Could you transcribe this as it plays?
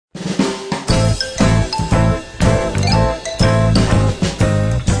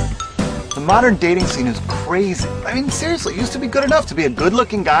modern dating scene is crazy. I mean, seriously, it used to be good enough to be a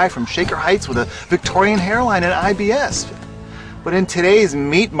good-looking guy from Shaker Heights with a Victorian hairline and IBS. But in today's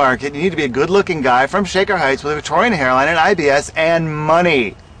meat market, you need to be a good-looking guy from Shaker Heights with a Victorian hairline and IBS and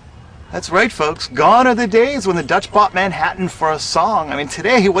money. That's right, folks. Gone are the days when the Dutch bought Manhattan for a song. I mean,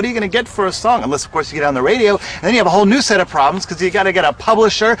 today, what are you going to get for a song? Unless, of course, you get on the radio, and then you have a whole new set of problems because you got to get a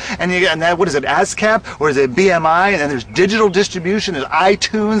publisher, and that, what is it, ASCAP, or is it BMI, and then there's digital distribution, there's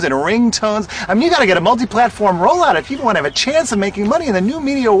iTunes and ringtones. I mean, you got to get a multi-platform rollout if you want to have a chance of making money in the new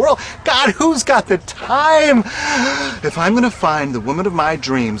media world. God, who's got the time? If I'm going to find the woman of my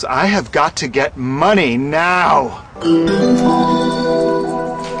dreams, I have got to get money now.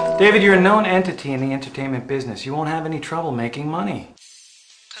 David, you're a known entity in the entertainment business. You won't have any trouble making money.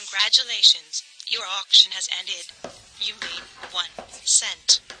 Congratulations. Your auction has ended. You made 1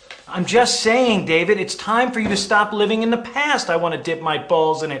 cent. I'm just saying, David, it's time for you to stop living in the past. I want to dip my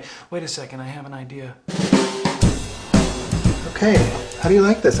balls in it. Wait a second, I have an idea. Okay, how do you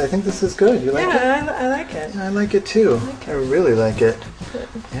like this? I think this is good. You like it? Yeah, I like it. Yeah, I like it too. I really like it.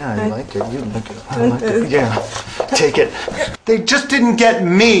 Yeah, I like it. You like it. I like it. Yeah, take it. They just didn't get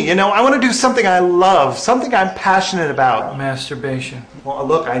me, you know? I want to do something I love, something I'm passionate about. Masturbation. Well,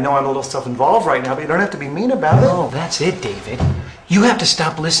 look, I know I'm a little self-involved right now, but you don't have to be mean about it. Oh, that's it, David. You have to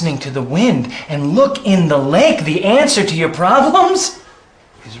stop listening to the wind and look in the lake. The answer to your problems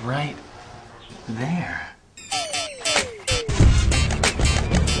is right there.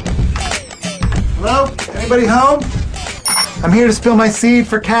 Hello? Anybody home? I'm here to spill my seed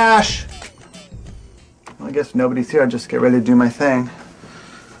for cash. Well, I guess nobody's here. I'll just get ready to do my thing.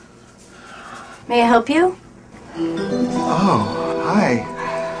 May I help you? Oh, hi.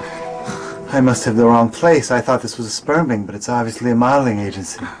 I must have the wrong place. I thought this was a sperm bank, but it's obviously a modeling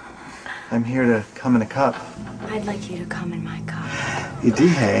agency. I'm here to come in a cup. I'd like you to come in my cup.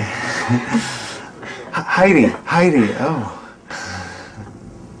 Idee. Heidi, oh.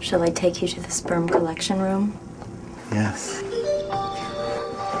 Shall I take you to the sperm collection room? Yes.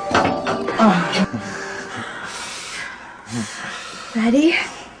 Ready?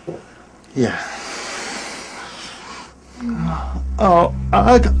 Yeah.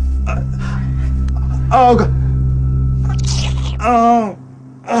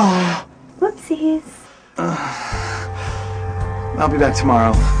 Whoopsies. I'll be back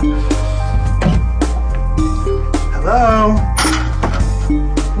tomorrow. Hello?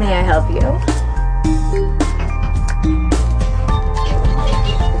 May I help you?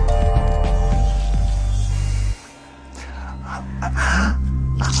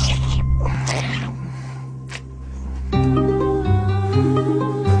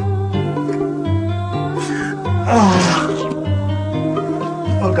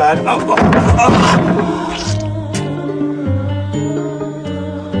 Oh God.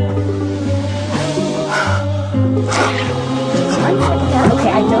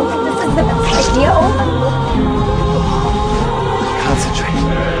 Okay, I don't think this is the best idea. Concentrate.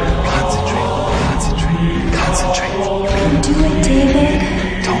 Do it, David.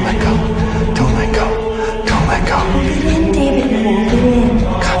 Don't let go. Get in, David. Get in.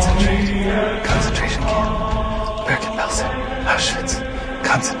 Concentrate. Concentration camp. Bergen-Belsen. Auschwitz.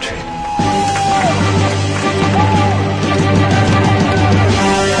 Concentrate.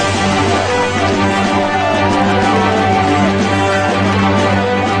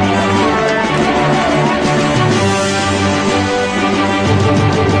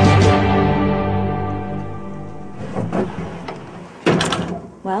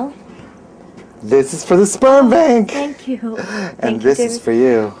 Well? This is for the sperm bank. Thank you. And this is for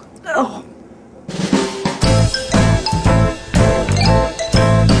you. Oh.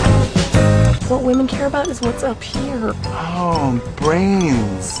 What women care about is what's up here. Oh,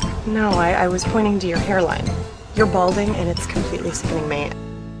 brains. No, I was pointing to your hairline. You're balding and it's completely sickening me.